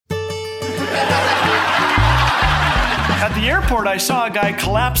At the airport, I saw a guy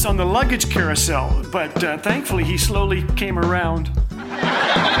collapse on the luggage carousel, but thankfully he slowly came around.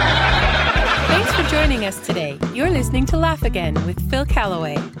 Thanks for joining us today. You're listening to Laugh Again with Phil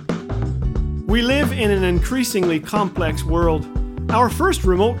Callaway. We live in an increasingly complex world. Our first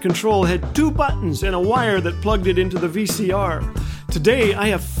remote control had 2 buttons and a wire that plugged it into the VCR. Today, I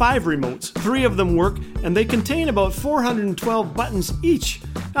have 5 remotes. 3 of them work, and they contain about 412 buttons each.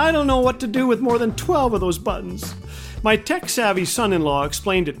 I don't know what to do with more than 12 of those buttons. My tech-savvy son-in-law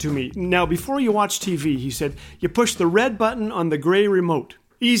explained it to me. Now, before you watch TV, he said, you push the red button on the gray remote.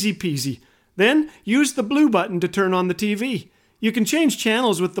 Easy peasy. Then, use the blue button to turn on the TV. You can change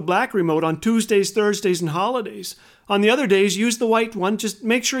channels with the black remote on Tuesdays, Thursdays, and holidays. On the other days, use the white one. Just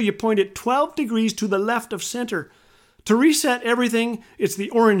make sure you point it 12 degrees to the left of center. To reset everything, it's the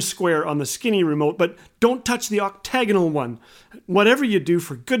orange square on the skinny remote, but don't touch the octagonal one. Whatever you do,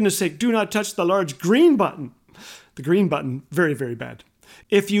 for goodness sake, do not touch the large green button. The green button, very, very bad.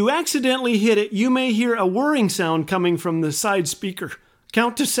 If you accidentally hit it, you may hear a whirring sound coming from the side speaker.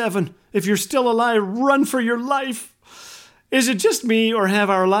 Count to 7. If you're still alive, run for your life. Is it just me, or have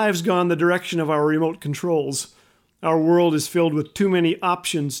our lives gone the direction of our remote controls? Our world is filled with too many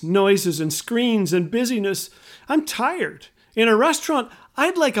options, noises, and screens, and busyness. I'm tired. In a restaurant,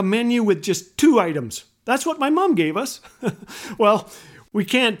 I'd like a menu with just 2 items. That's what my mom gave us. Well, we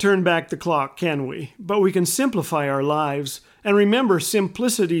can't turn back the clock, can we? But we can simplify our lives. And remember,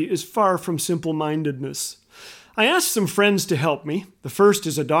 simplicity is far from simple-mindedness. I asked some friends to help me. The first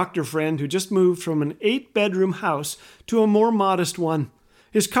is a doctor friend who just moved from an 8-bedroom house to a more modest one.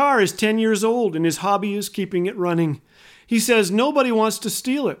 His car is 10 years old and his hobby is keeping it running. He says nobody wants to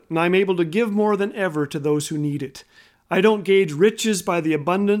steal it, and I'm able to give more than ever to those who need it. I don't gauge riches by the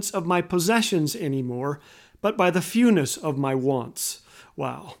abundance of my possessions anymore, but by the fewness of my wants.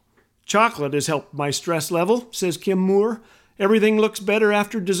 Wow. Chocolate has helped my stress level, says Kim Moore. Everything looks better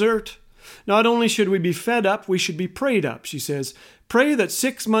after dessert. Not only should we be fed up, we should be prayed up, she says. Pray that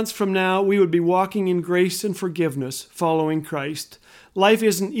 6 months from now we would be walking in grace and forgiveness, following Christ. Life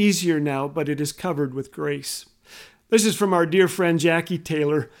isn't easier now, but it is covered with grace. This is from our dear friend Jackie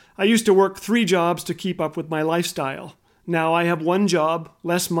Taylor. I used to work 3 jobs to keep up with my lifestyle. Now I have 1 job,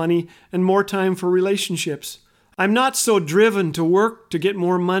 less money, and more time for relationships. I'm not so driven to work to get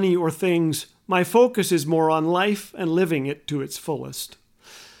more money or things. My focus is more on life and living it to its fullest.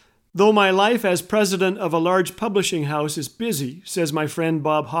 Though my life as president of a large publishing house is busy, says my friend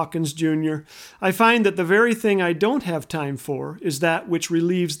Bob Hawkins Jr., I find that the very thing I don't have time for is that which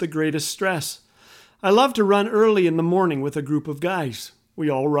relieves the greatest stress. I love to run early in the morning with a group of guys. We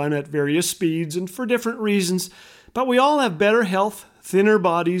all run at various speeds and for different reasons, but we all have better health, thinner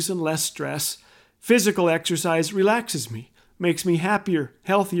bodies, and less stress. Physical exercise relaxes me, makes me happier,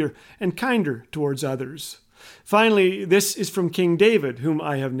 healthier, and kinder towards others. Finally, this is from King David, whom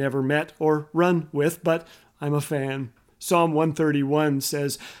I have never met or run with, but I'm a fan. Psalm 131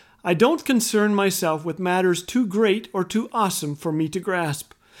 says, I don't concern myself with matters too great or too awesome for me to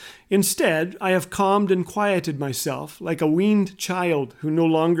grasp. Instead, I have calmed and quieted myself like a weaned child who no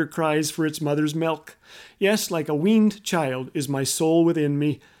longer cries for its mother's milk. Yes, like a weaned child is my soul within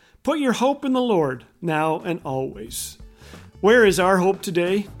me. Put your hope in the Lord, now and always. Where is our hope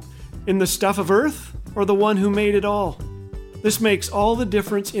today? In the stuff of earth, or the one who made it all? This makes all the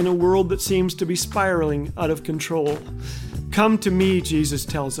difference in a world that seems to be spiraling out of control. Come to me, Jesus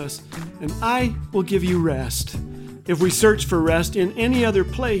tells us, and I will give you rest. If we search for rest in any other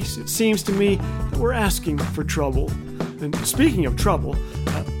place, it seems to me that we're asking for trouble. And speaking of trouble,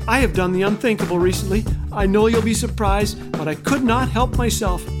 I have done the unthinkable recently. I know you'll be surprised, but I could not help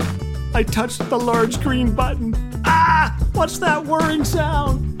myself. I touched the large green button. Ah! What's that whirring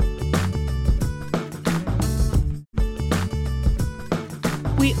sound?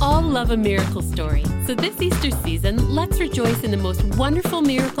 We all love a miracle story, so this Easter season, let's rejoice in the most wonderful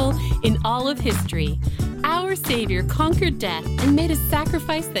miracle in all of history. Our Savior conquered death and made a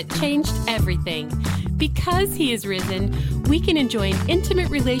sacrifice that changed everything. Because He is risen, we can enjoy an intimate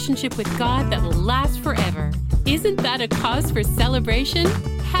relationship with God that will last forever. Isn't that a cause for celebration?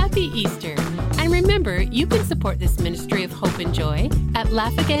 Happy Easter! And remember, you can support this ministry of hope and joy at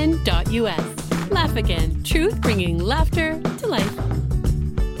laughagain.us. Laugh Again, truth bringing laughter to life.